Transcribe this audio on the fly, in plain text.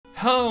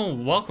Hello,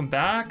 welcome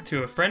back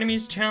to a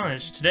Frenemies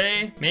challenge.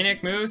 Today,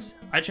 Maniac Moose,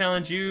 I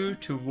challenge you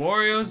to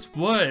Wario's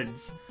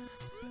Woods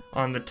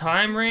on the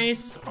time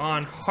race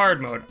on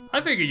hard mode.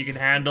 I figure you can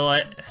handle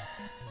it.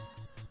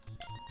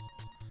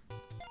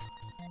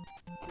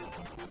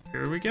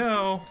 Here we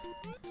go.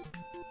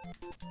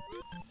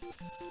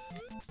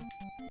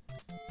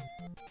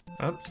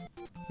 Oops.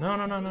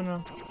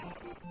 No.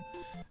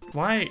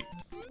 Why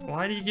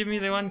do you give me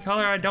the one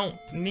color I don't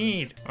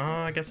need? Oh,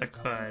 I guess I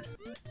could.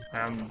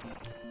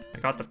 I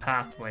got the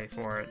pathway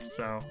for it,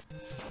 so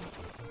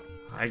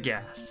I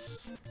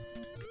guess.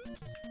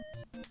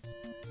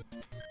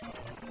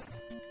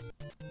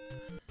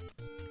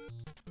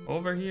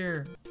 Over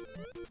here.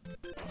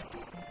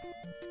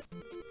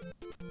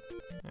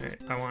 Alright,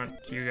 I want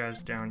you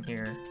guys down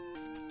here.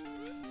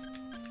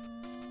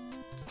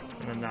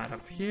 And then that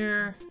up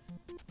here.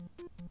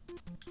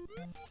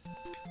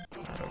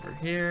 That over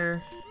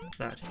here.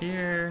 That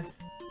here.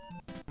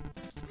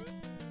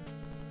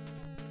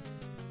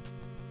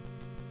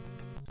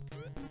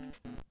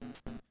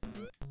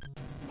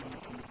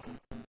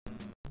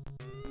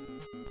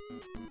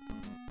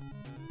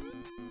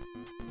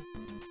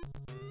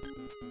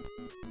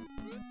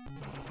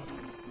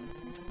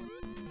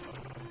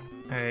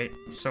 Alright,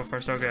 so far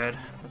so good.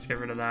 Let's get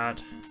rid of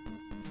that.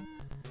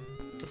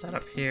 Put that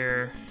up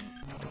here.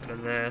 Get rid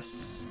of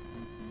this.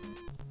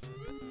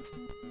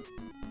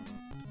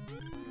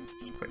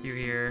 Just put you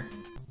here.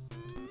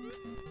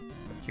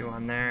 Put you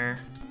on there.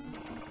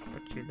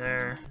 Put you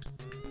there.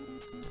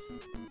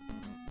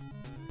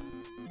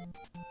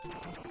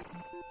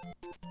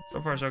 So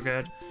far so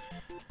good.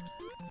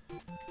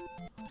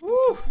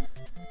 Woo!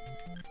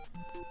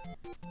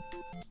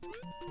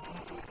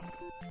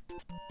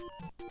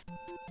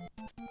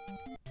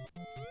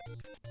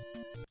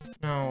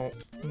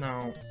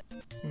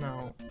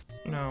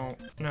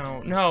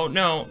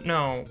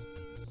 No.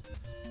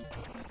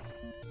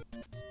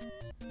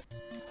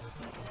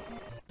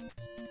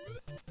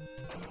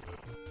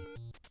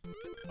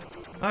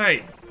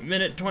 Alright,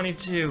 minute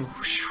 22.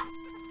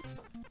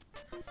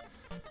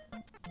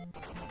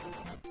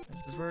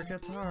 This is where it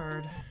gets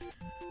hard.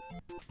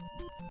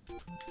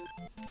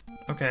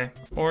 Okay,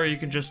 or you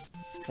can just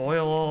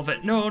foil all of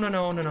it. No.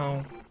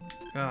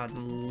 God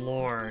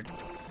lord.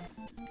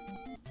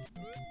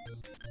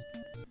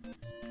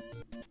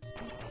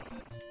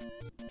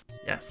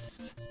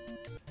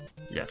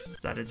 Yes,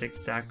 that is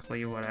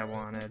exactly what I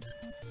wanted.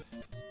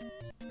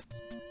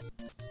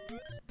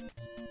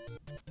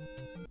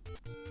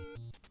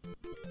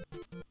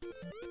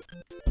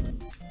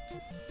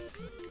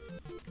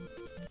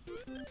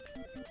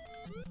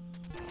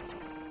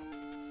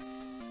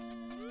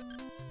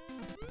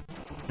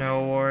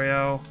 No,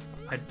 Wario.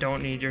 I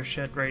don't need your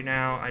shit right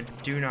now. I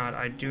do not.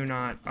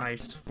 I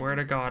swear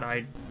to God,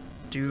 I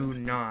do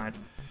not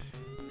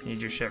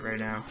need your shit right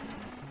now.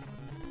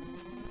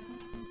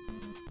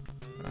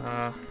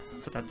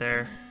 Put that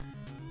there.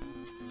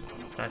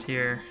 Put that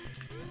here.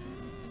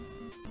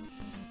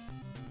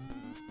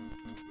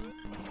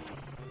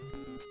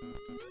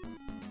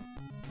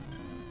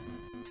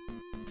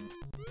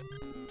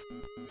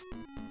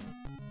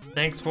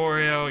 Thanks,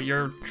 Wario.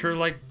 You're true,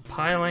 like,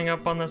 piling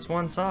up on this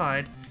one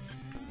side.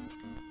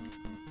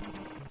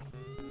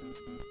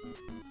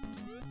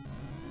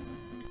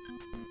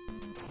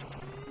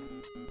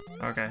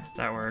 Okay,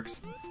 that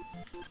works.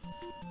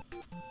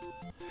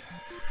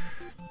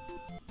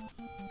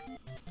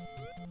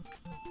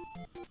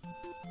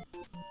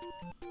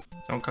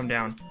 Don't come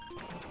down.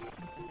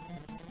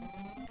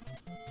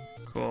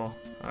 Cool.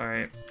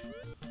 Alright.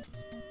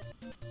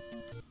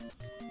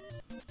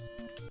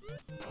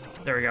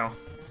 There we go.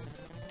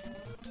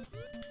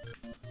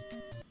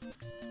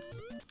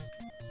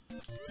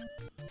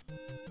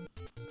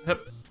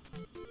 Hup.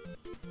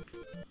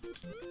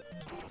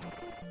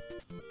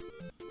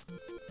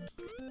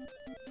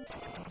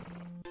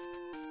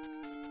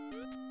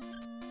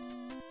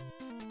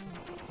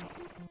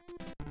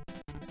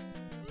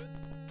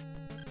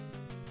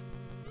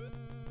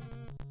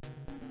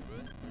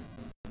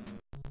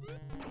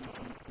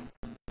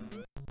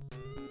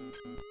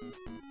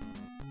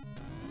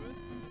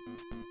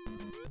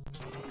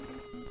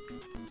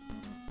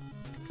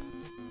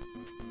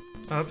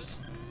 Oops.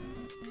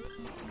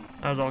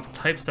 That was all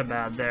types of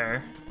bad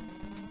there.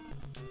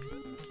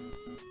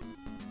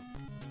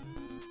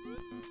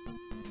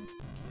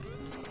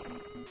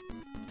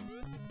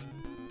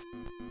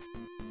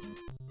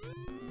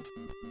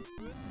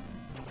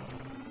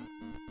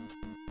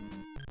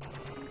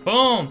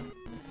 Boom!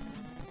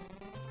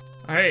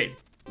 Alright,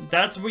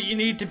 that's what you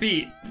need to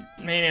beat,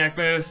 Maniac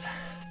Moose.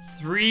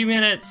 3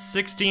 minutes,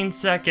 16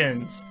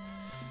 seconds.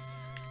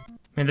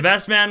 May the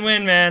best man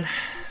win, man.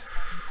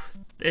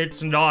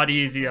 It's not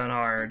easy on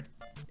hard.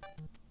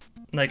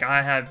 Like,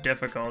 I have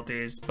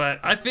difficulties, but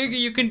I figure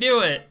you can do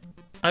it.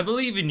 I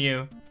believe in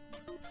you.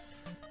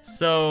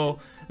 So,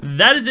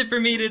 that is it for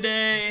me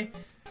today.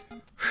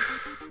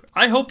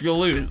 I hope you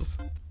lose.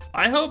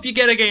 I hope you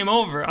get a game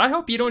over. I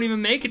hope you don't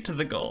even make it to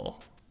the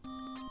goal.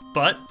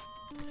 But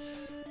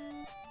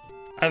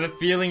I have a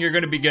feeling you're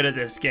going to be good at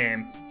this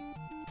game.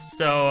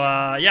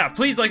 So, yeah,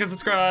 please like and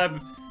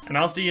subscribe, and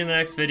I'll see you in the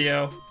next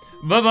video.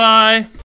 Bye-bye!